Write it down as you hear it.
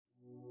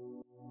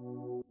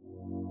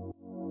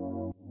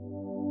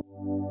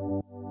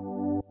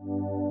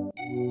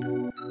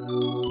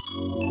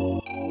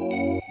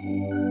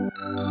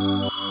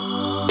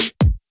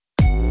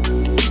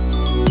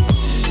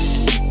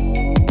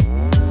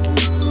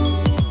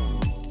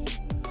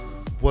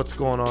What's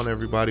going on,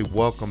 everybody?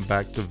 Welcome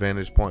back to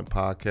Vantage Point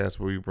Podcast,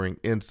 where we bring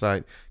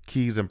insight,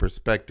 keys, and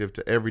perspective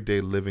to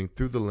everyday living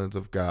through the lens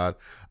of God.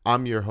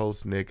 I'm your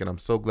host, Nick, and I'm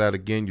so glad,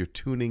 again, you're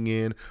tuning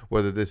in,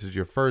 whether this is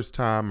your first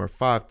time or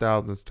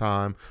 5,000th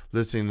time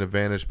listening to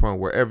Vantage Point,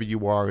 wherever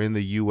you are in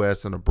the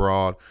U.S. and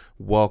abroad.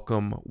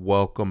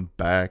 Welcome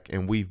back.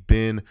 And we've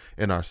been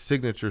in our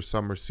signature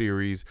summer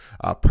series,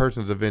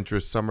 Persons of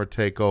Interest Summer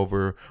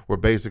Takeover, where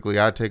basically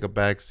I take a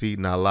back seat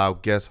and I allow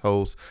guest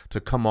hosts to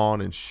come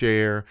on and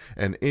share.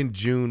 And in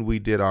June, we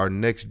did our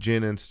next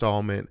gen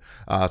installment.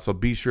 So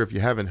be sure, if you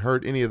haven't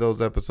heard any of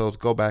those episodes,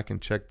 go back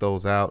and check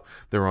those out.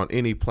 They're on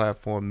any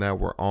platform that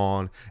we're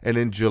on. And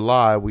in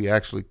July, we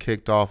actually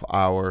kicked off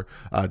our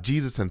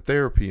Jesus and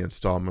Therapy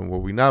installment, where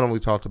we not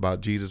only talked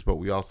about Jesus, but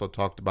we also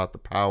talked about the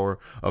power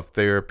of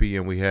therapy.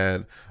 And we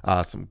had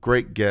some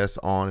great guests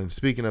on. And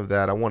speaking of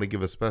that, I want to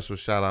give a special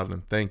shout out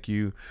and thank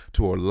you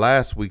to our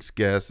last week's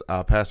guest,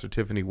 Pastor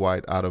Tiffany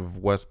White out of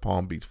West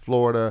Palm Beach,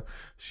 Florida.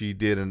 She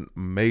did an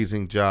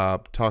amazing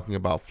job talking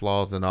about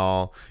flaws and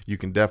all. You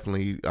can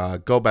definitely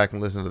go back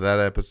and listen to that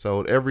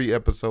episode. Every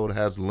episode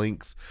has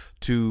links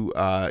to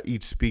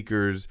each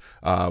speaker's,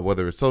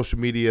 whether it's social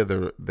media,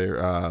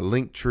 their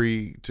link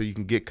tree, so you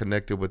can get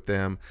connected with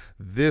them.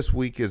 This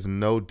week is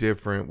no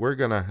different. We're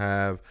going to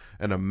have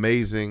an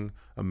amazing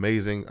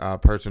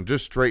person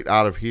just straight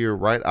out of here,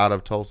 right out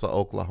of Tulsa,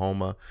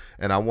 Oklahoma.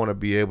 And I want to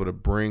be able to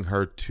bring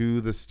her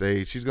to the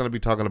stage. She's going to be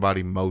talking about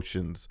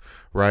emotions,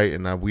 right?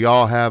 And we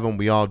all have them.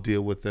 We all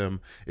deal with them.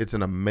 It's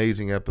an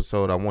amazing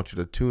episode. I want you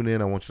to tune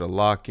in. I want you to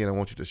lock in. I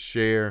want you to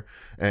share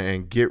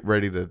and get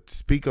ready to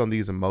speak on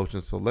these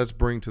emotions. So let's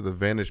bring to the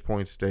Vantage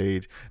Point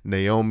stage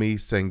Naomi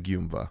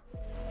Sengiyumva.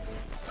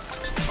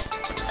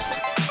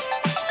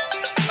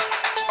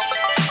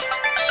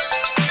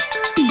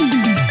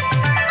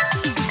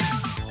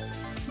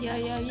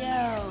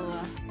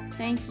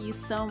 Thank you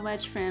so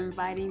much for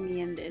inviting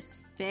me in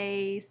this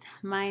space.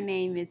 My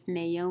name is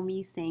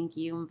Naomi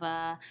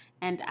Sengiyumva,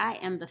 and I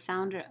am the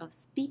founder of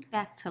Speak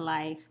Back to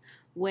Life,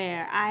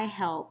 where I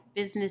help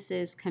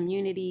businesses,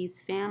 communities,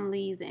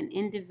 families, and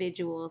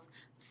individuals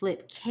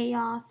flip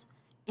chaos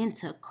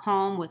into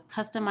calm with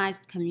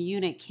customized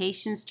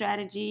communication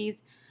strategies.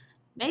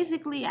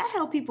 Basically, I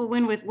help people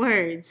win with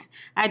words.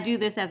 I do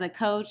this as a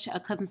coach, a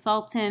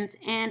consultant,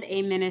 and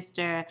a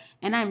minister.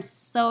 And I'm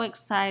so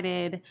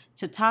excited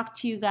to talk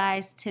to you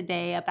guys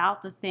today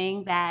about the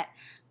thing that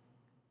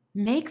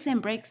makes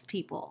and breaks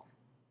people.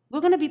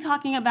 We're going to be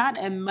talking about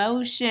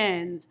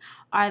emotions.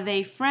 Are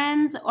they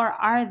friends or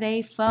are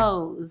they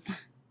foes?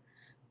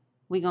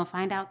 We're going to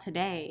find out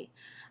today.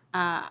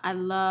 I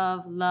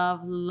love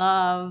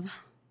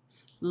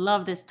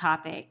this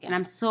topic, and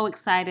I'm so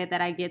excited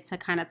that I get to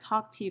kind of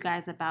talk to you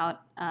guys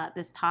about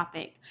this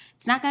topic.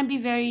 It's not going to be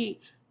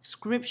very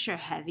scripture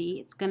heavy.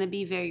 It's going to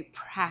be very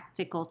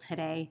practical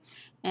today,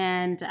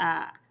 and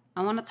I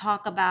want to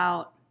talk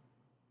about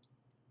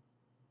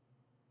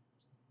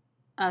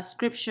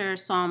scripture,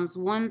 Psalms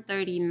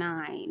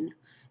 139,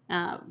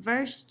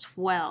 verse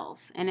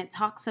 12, and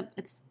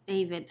it's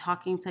David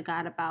talking to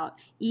God about,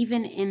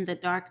 even in the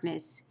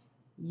darkness,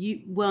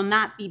 you will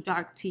not be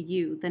dark to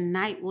you. The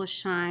night will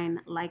shine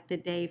like the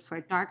day,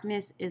 for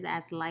darkness is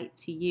as light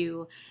to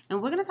you.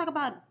 And we're going to talk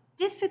about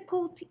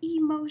difficult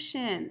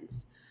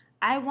emotions.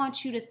 I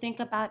want you to think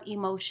about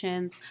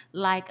emotions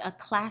like a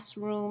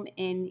classroom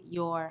in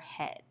your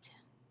head.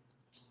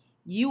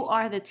 You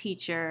are the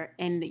teacher,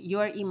 and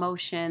your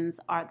emotions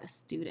are the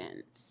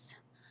students.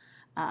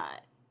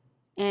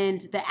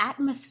 And the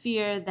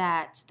atmosphere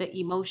that the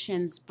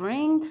emotions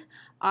bring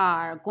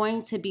are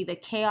going to be the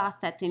chaos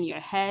that's in your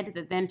head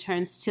that then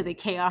turns to the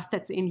chaos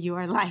that's in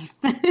your life.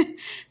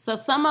 So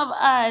some of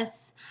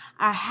us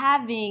are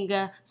having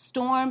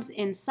storms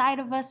inside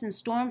of us and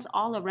storms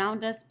all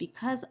around us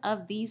because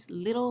of these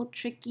little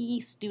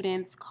tricky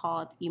students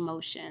called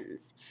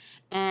emotions.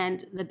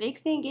 And the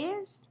big thing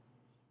is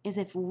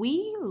if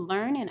we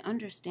learn and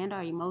understand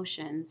our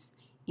emotions,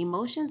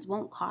 emotions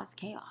won't cause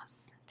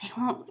chaos. They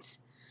won't.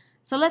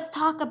 So let's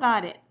talk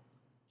about it.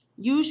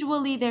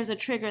 Usually there's a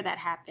trigger that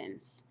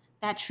happens.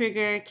 That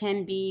trigger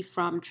can be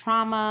from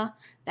trauma.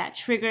 That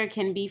trigger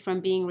can be from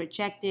being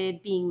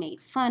rejected, being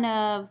made fun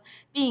of,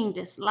 being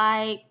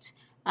disliked,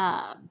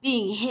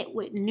 being hit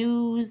with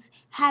news,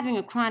 having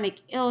a chronic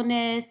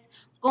illness,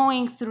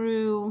 going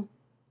through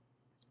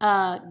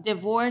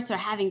divorce or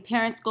having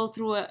parents go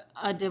through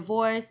a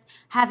divorce,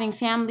 having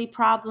family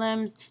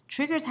problems.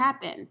 Triggers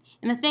happen.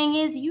 And the thing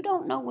is, you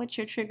don't know what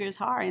your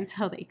triggers are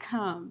until they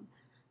come.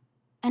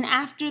 And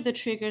after the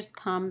triggers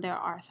come, there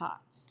are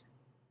thoughts.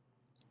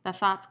 The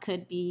thoughts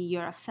could be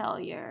you're a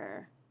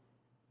failure,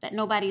 that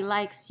nobody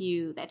likes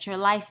you, that your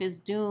life is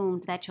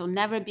doomed, that you'll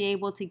never be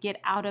able to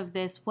get out of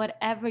this,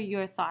 whatever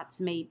your thoughts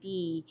may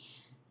be,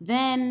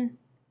 then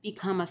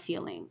become a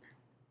feeling.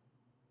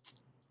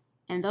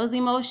 And those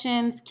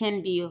emotions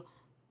can be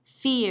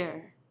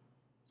fear,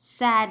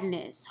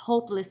 sadness,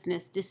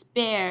 hopelessness,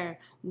 despair,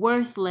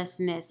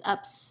 worthlessness,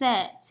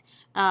 upset,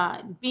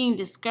 being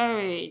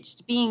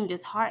discouraged, being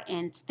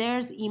disheartened.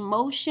 There's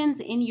emotions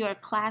in your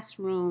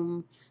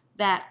classroom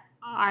that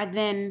are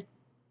then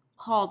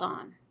called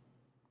on.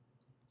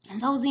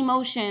 And those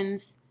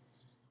emotions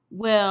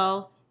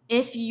will,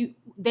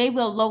 they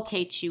will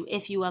locate you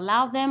if you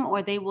allow them,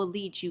 or they will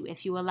lead you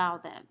if you allow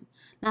them.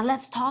 Now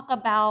let's talk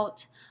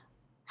about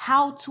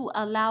how to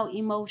allow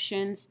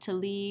emotions to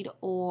lead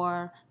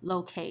or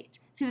locate.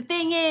 See, the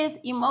thing is,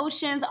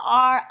 emotions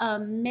are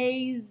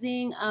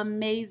amazing,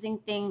 amazing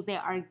things. They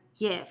are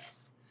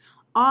gifts.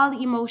 All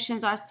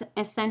emotions are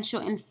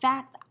essential. In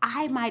fact,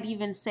 I might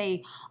even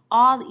say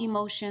all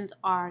emotions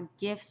are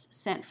gifts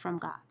sent from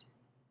God.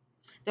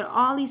 They're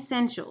all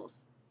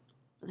essentials.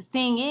 The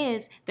thing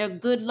is, they're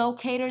good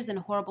locators and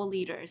horrible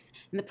leaders.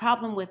 And the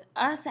problem with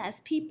us as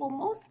people,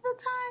 most of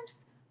the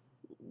times,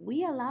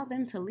 we allow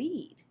them to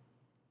lead.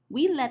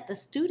 We let the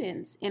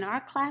students in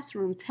our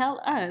classroom tell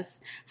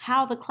us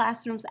how the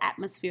classroom's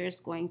atmosphere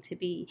is going to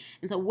be.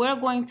 And so we're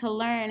going to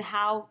learn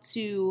how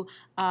to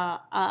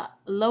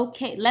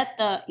let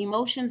the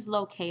emotions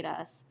locate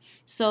us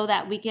so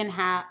that we can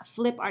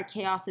flip our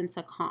chaos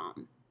into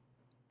calm.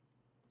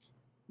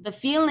 The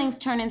feelings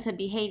turn into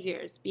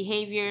behaviors.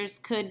 Behaviors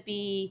could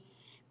be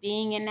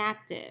being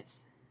inactive,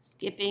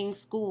 skipping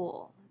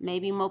school,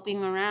 maybe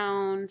moping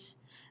around,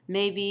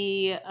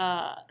 maybe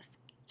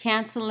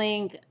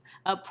canceling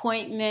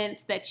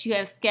appointments that you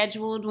have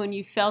scheduled when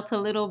you felt a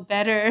little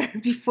better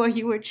before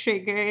you were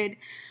triggered.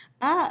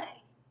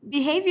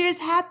 Behaviors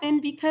happen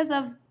because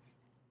of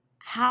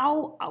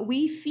how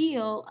we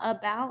feel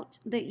about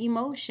the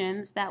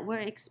emotions that we're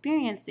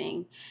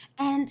experiencing.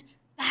 And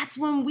that's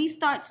when we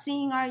start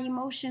seeing our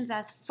emotions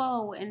as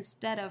foe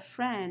instead of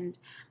friend.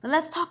 But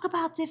let's talk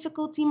about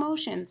difficult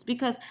emotions,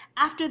 because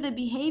after the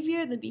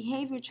behavior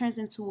turns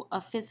into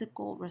a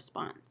physical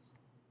response.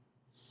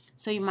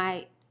 So you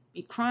might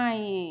be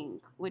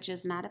crying, which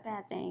is not a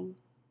bad thing.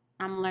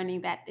 I'm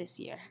learning that this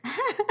year.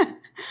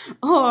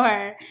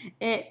 Or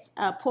it's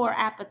a poor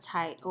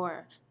appetite,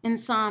 or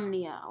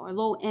insomnia, or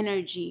low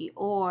energy,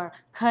 or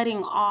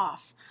cutting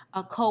off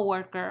a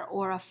coworker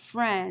or a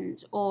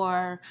friend,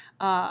 or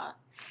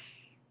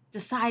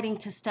deciding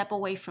to step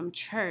away from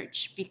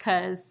church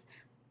because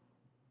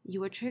you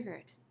were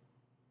triggered.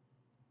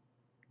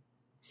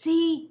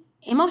 See,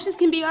 emotions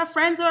can be our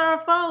friends or our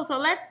foes. So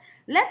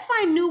let's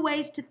find new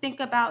ways to think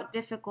about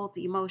difficult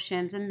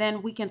emotions, and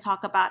then we can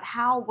talk about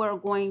how we're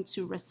going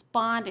to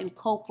respond and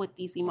cope with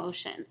these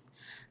emotions.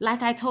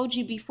 Like I told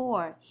you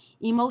before,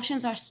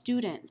 emotions are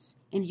students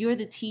and you're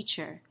the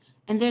teacher.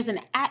 And there's an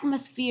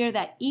atmosphere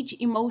that each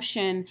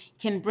emotion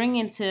can bring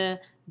into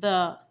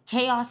the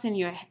chaos in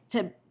your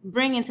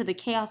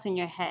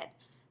head.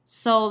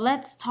 So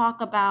let's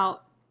talk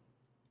about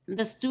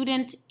the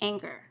student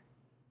anger.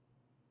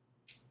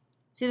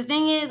 See, the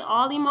thing is,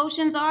 all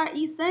emotions are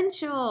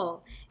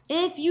essential.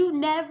 If you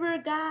never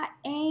got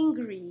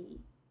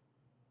angry,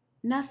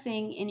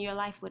 nothing in your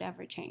life would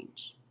ever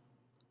change.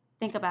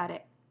 Think about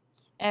it.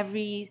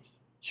 Every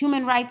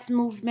human rights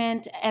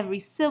movement, every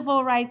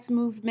civil rights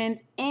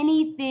movement,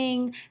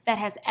 anything that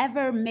has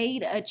ever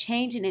made a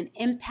change and an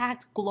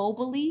impact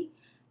globally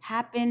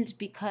happened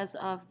because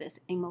of this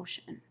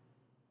emotion.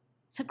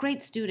 It's a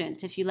great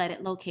student if you let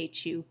it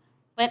locate you.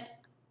 But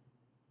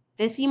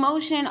this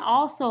emotion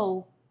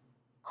also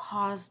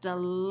caused a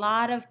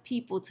lot of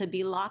people to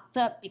be locked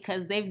up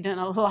because they've done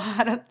a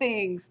lot of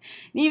things.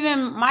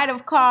 Even might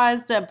have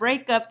caused a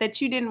breakup that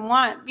you didn't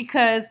want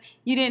because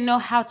you didn't know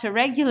how to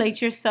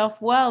regulate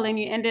yourself well, and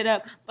you ended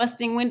up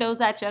busting windows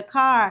at your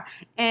car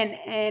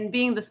and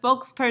being the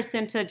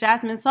spokesperson to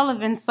Jasmine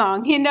Sullivan's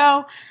song.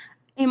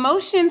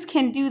 Emotions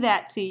can do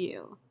that to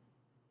you.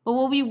 But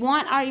what we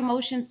want our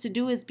emotions to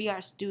do is be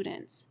our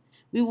students.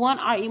 We want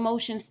our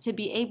emotions to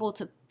be able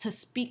to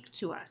speak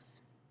to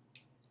us.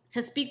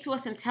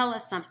 And tell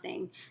us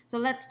something. So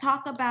let's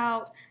talk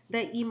about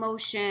the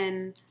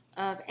emotion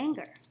of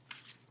anger.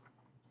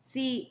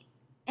 See,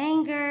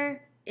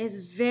 anger is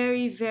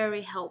very, very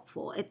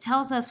helpful. It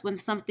tells us when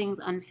something's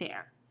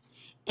unfair.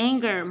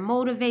 Anger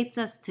motivates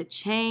us to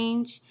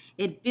change.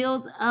 It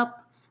builds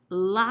up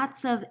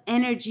lots of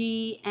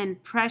energy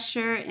and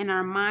pressure in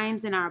our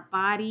minds and our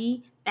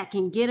body that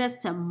can get us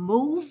to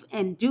move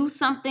and do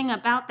something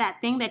about that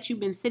thing that you've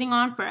been sitting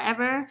on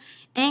forever.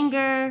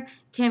 Anger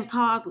can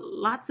cause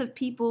lots of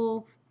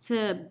people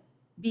to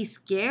be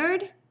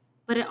scared,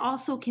 but it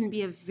also can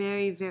be a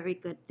very, very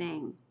good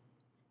thing.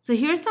 So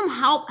here's some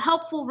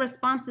helpful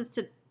responses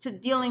to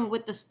dealing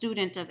with the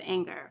student of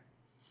anger.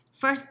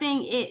 First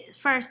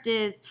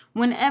is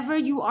whenever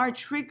you are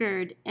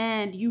triggered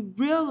and you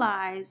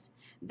realize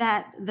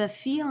that the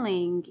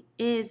feeling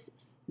is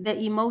the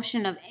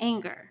emotion of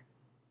anger,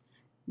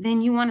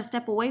 then you want to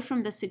step away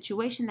from the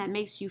situation that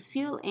makes you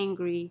feel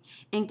angry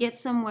and get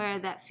somewhere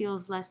that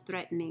feels less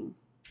threatening.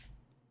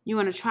 You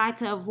want to try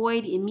to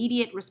avoid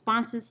immediate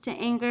responses to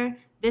anger.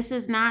 This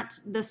is not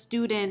the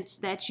student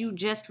that you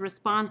just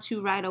respond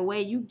to right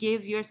away. You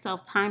give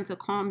yourself time to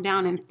calm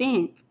down and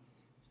think.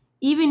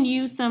 Even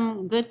use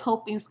some good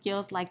coping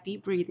skills like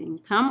deep breathing.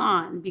 Come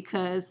on,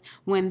 because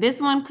when this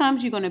one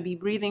comes, you're going to be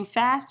breathing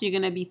fast, you're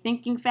going to be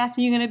thinking fast,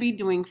 and you're going to be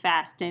doing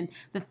fast. And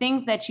the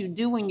things that you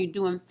do when you're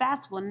doing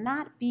fast will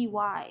not be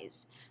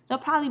wise. They'll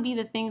probably be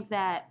the things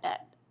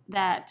that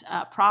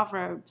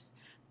Proverbs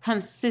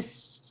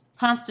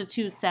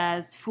constitutes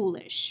as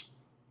foolish.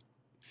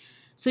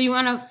 So you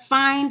want to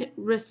find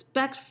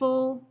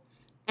respectful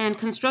and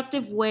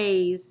constructive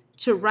ways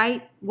to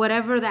right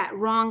whatever that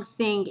wrong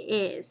thing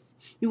is.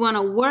 You want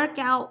to work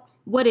out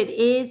what it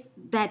is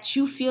that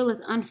you feel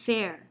is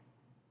unfair.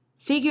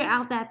 Figure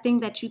out that thing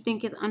that you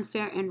think is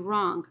unfair and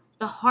wrong,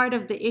 the heart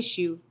of the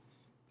issue.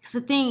 Because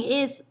the thing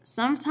is,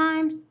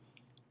 sometimes,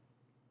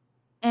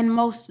 and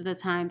most of the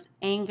times,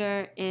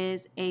 anger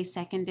is a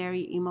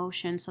secondary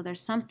emotion. So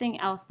there's something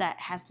else that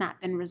has not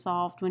been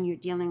resolved when you're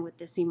dealing with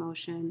this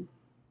emotion.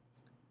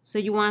 So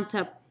you want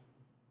to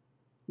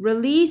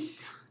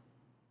release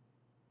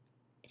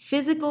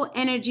physical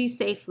energy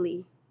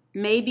safely.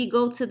 Maybe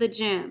go to the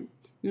gym.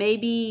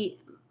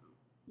 Maybe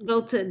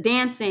go to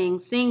dancing,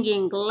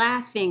 singing,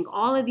 laughing.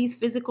 All of these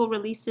physical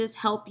releases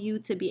help you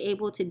to be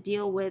able to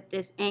deal with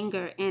this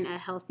anger in a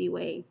healthy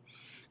way.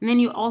 And then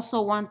you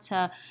also want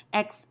to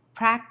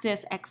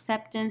practice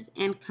acceptance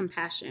and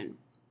compassion.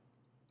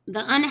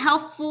 The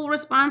unhealthful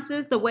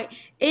responses,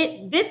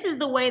 this is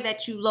the way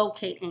that you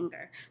locate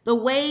anger. The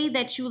way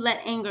that you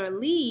let anger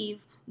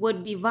leave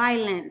would be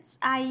violence.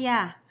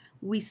 Yeah.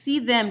 We see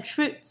them,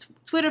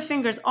 Twitter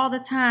fingers all the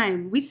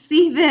time. We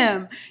see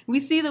them. We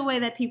see the way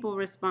that people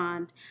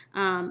respond.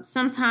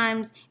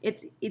 Sometimes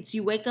it's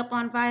you wake up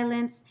on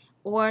violence,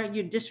 or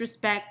you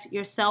disrespect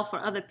yourself or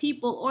other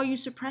people, or you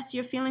suppress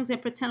your feelings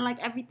and pretend like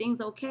everything's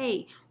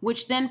okay,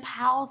 which then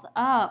piles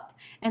up,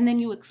 and then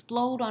you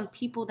explode on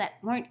people that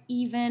weren't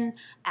even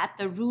at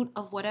the root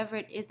of whatever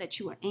it is that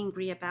you were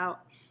angry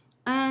about.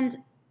 And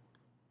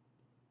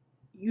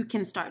you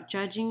can start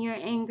judging your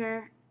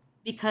anger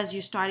because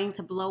you're starting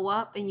to blow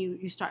up, and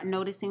you start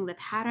noticing the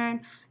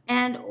pattern,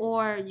 and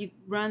or you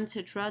run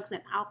to drugs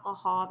and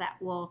alcohol that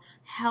will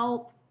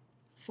help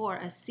for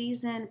a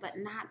season but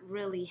not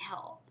really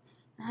help.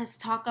 Let's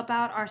talk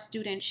about our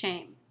student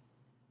shame.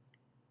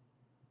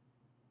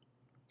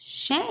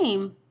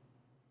 Shame,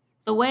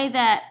 the way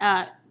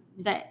that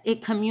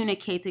it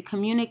communicates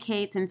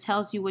and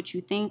tells you what you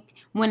think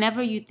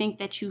whenever you think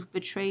that you've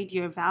betrayed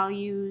your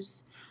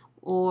values,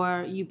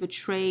 or you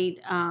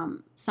betrayed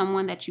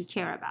someone that you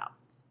care about.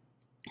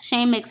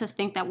 Shame makes us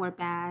think that we're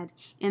bad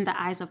in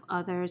the eyes of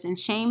others, and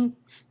shame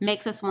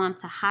makes us want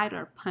to hide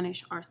or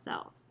punish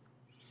ourselves.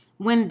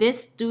 When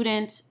this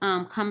student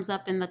comes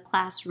up in the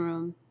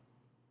classroom,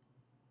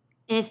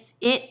 if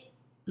it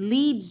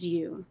leads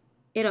you,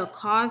 it'll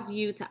cause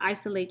you to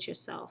isolate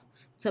yourself,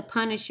 to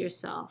punish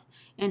yourself,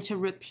 and to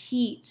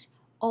repeat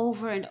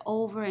over and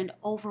over and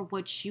over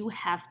what you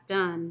have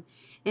done.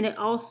 And it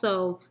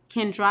also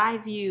can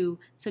drive you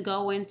to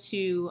go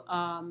into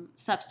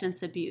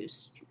substance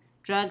abuse,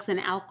 drugs and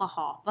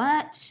alcohol.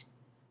 But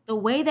the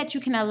way that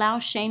you can allow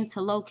shame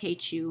to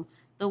locate you,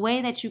 the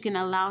way that you can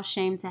allow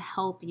shame to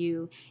help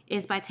you,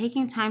 is by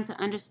taking time to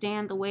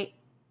understand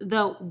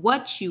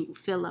what you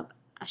feel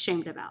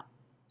ashamed about.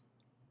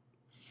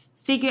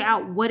 Figure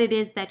out what it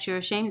is that you're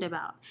ashamed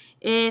about.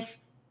 If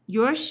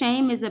your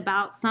shame is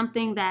about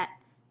something that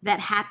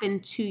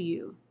happened to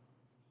you,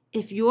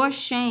 if your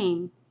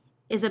shame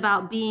is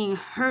about being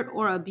hurt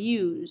or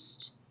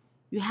abused,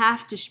 you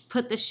have to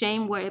put the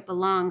shame where it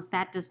belongs.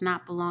 That does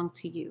not belong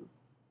to you.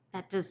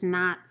 That does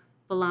not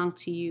belong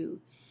to you.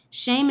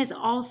 Shame is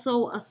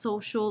also a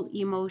social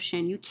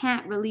emotion. You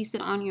can't release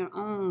it on your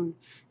own.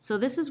 So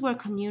this is where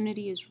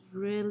community is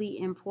really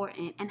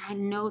important. And I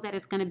know that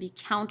it's going to be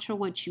counter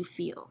what you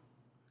feel.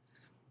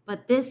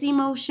 But this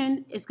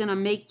emotion is going to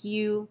make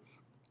you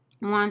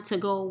want to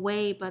go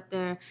away. But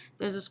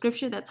there's a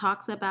scripture that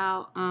talks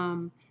about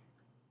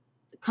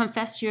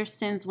confess your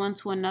sins one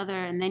to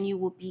another, and then you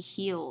will be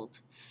healed.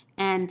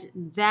 And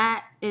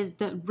that is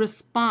the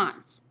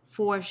response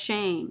for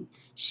shame.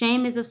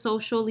 Shame is a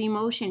social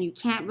emotion. You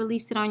can't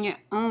release it on your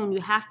own. You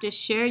have to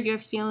share your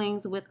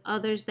feelings with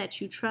others that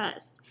you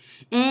trust.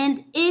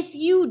 And if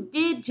you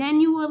did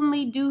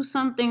genuinely do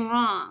something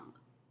wrong,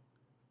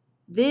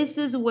 this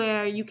is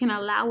where you can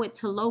allow it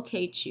to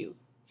locate you.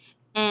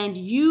 And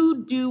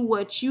you do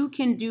what you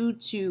can do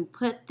to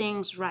put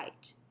things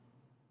right.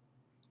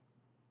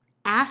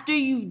 After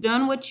you've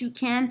done what you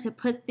can to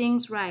put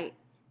things right,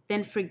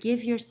 then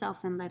forgive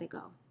yourself and let it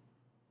go.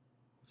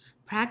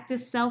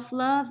 Practice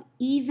self-love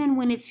even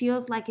when it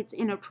feels like it's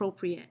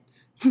inappropriate.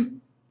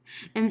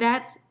 And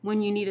that's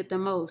when you need it the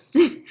most.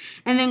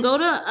 And then go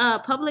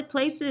to public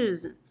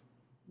places.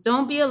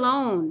 Don't be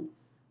alone.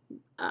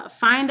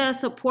 Find a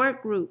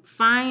support group.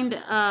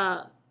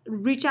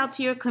 Reach out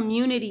to your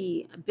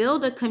community.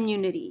 Build a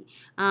community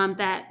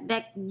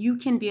that you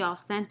can be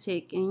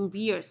authentic and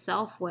be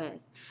yourself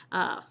with.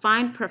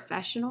 Find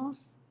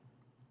professionals.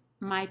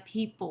 My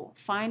people,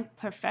 find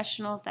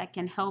professionals that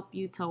can help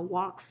you to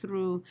walk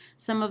through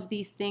some of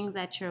these things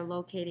that you're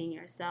locating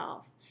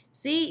yourself.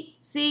 See,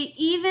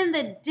 even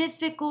the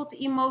difficult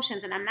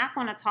emotions, and I'm not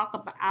going to talk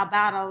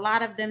about a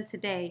lot of them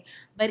today,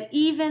 but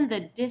even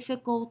the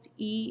difficult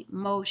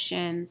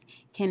emotions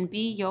can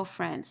be your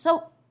friend.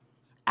 So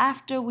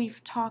after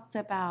we've talked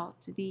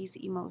about these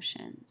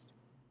emotions,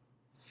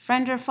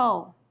 friend or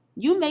foe,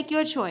 you make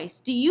your choice.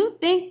 Do you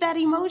think that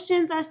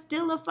emotions are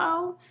still a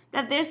foe?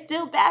 That they're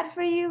still bad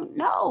for you?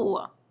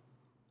 No.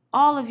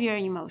 All of your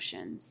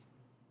emotions,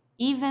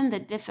 even the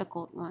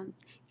difficult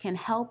ones, can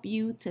help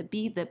you to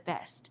be the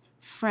best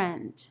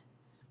friend,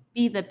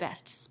 be the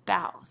best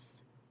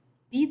spouse,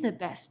 be the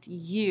best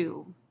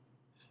you.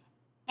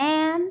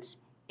 And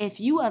if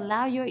you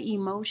allow your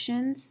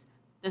emotions,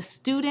 the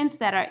students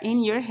that are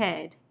in your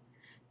head,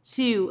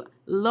 to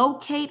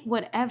locate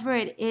whatever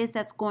it is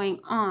that's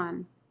going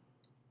on,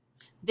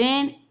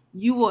 then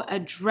you will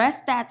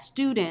address that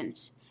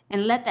student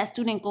and let that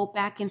student go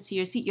back into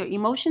your seat. Your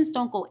emotions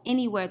don't go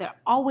anywhere. They're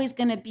always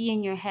going to be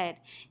in your head.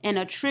 And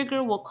a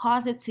trigger will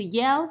cause it to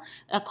yell,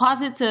 cause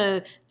it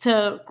to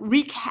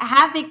wreak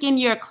havoc in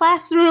your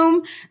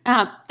classroom.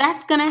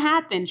 That's going to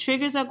happen.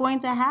 Triggers are going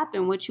to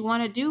happen. What you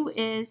want to do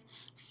is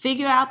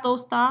figure out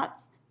those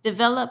thoughts,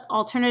 develop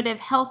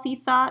alternative healthy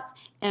thoughts,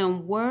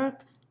 and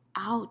work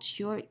out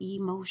your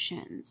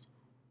emotions.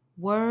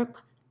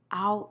 Work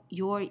out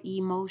your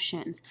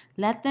emotions.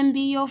 Let them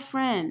be your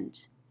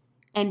friend.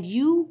 And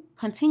you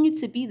continue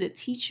to be the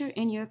teacher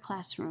in your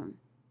classroom.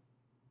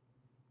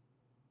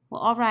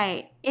 Well, all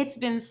right. It's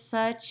been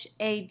such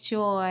a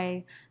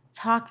joy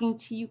talking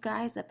to you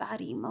guys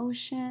about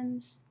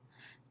emotions,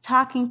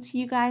 talking to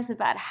you guys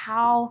about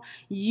how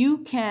you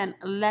can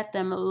let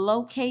them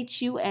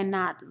locate you and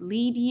not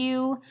lead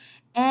you,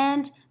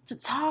 and to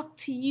talk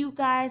to you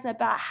guys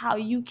about how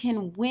you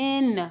can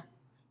win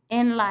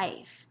in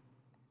life.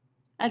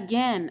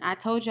 Again, I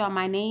told y'all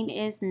my name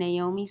is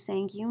Naomi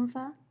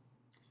Sengiyumva.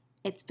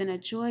 It's been a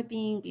joy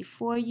being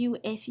before you.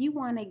 If you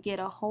want to get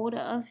a hold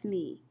of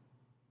me,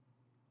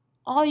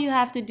 all you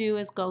have to do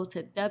is go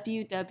to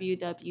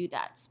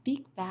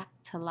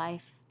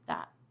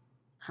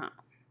www.speakbacktolife.com.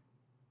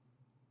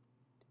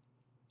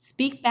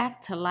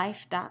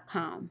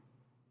 Speakbacktolife.com.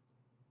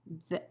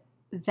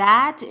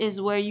 That is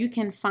where you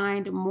can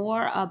find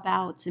more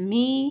about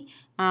me,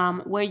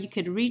 where you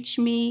could reach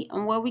me,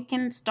 and where we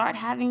can start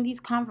having these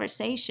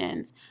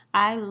conversations.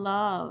 I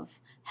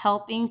love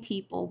helping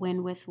people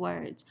win with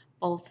words,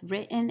 both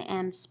written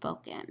and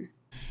spoken.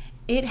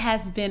 It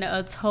has been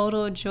a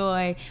total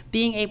joy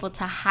being able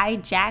to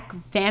hijack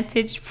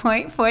Vantage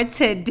Point for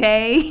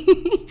today.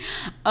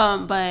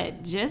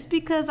 But just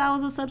because I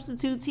was a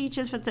substitute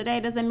teacher for today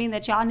doesn't mean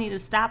that y'all need to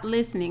stop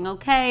listening,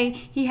 okay?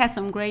 He has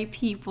some great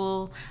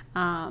people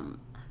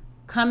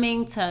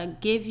coming to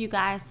give you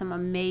guys some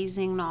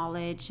amazing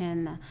knowledge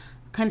and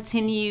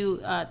continue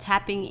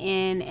tapping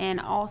in. And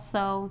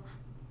also,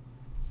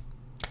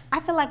 I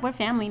feel like we're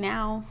family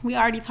now. We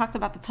already talked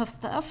about the tough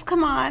stuff.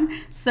 Come on.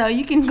 So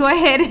you can go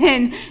ahead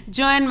and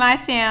join my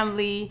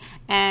family.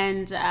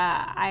 And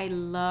I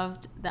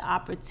loved the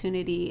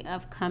opportunity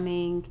of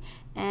coming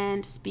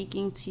and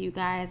speaking to you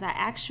guys. I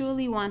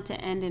actually want to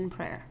end in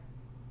prayer.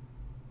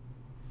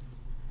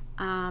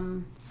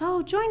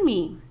 So join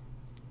me.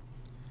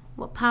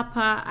 Well,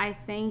 Papa, I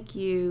thank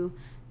you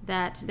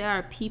that there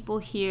are people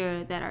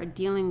here that are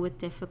dealing with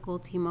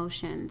difficult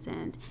emotions,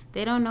 and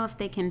they don't know if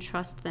they can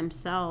trust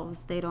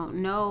themselves. They don't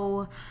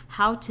know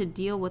how to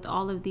deal with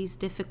all of these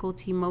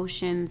difficult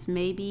emotions.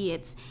 Maybe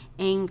it's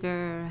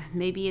anger,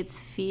 maybe it's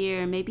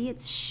fear, maybe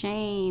it's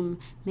shame,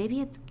 maybe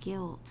it's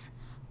guilt.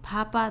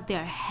 Papa,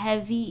 there are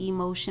heavy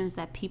emotions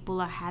that people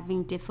are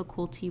having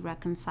difficulty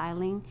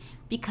reconciling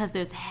because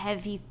there's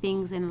heavy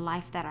things in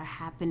life that are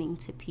happening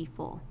to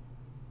people.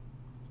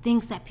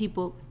 Things that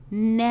people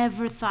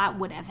never thought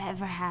would have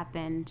ever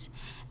happened.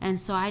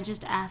 And so I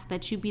just ask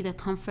that you be the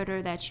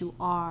comforter that you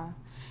are.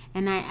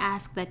 And I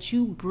ask that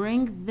you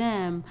bring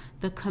them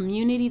the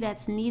community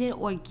that's needed,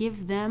 or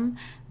give them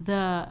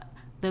the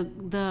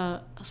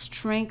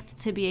strength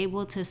to be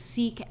able to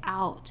seek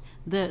out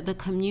the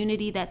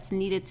community that's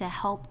needed to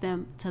help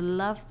them, to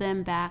love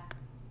them back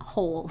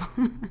whole,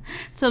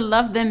 to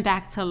love them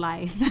back to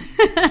life.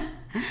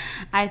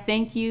 I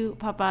thank you,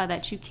 Papa,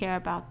 that you care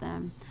about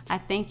them. I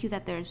thank you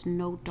that there is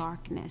no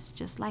darkness,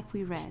 just like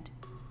we read.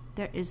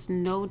 There is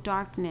no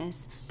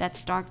darkness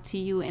that's dark to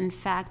you. In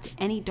fact,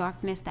 any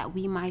darkness that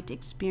we might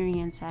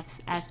experience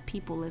as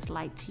people is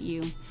light to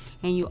you,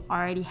 and you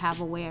already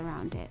have a way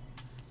around it.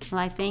 Well,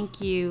 I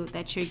thank you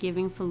that you're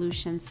giving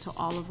solutions to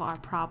all of our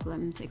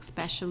problems,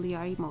 especially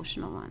our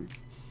emotional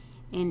ones.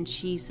 In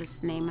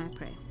Jesus' name I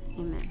pray.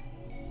 Amen.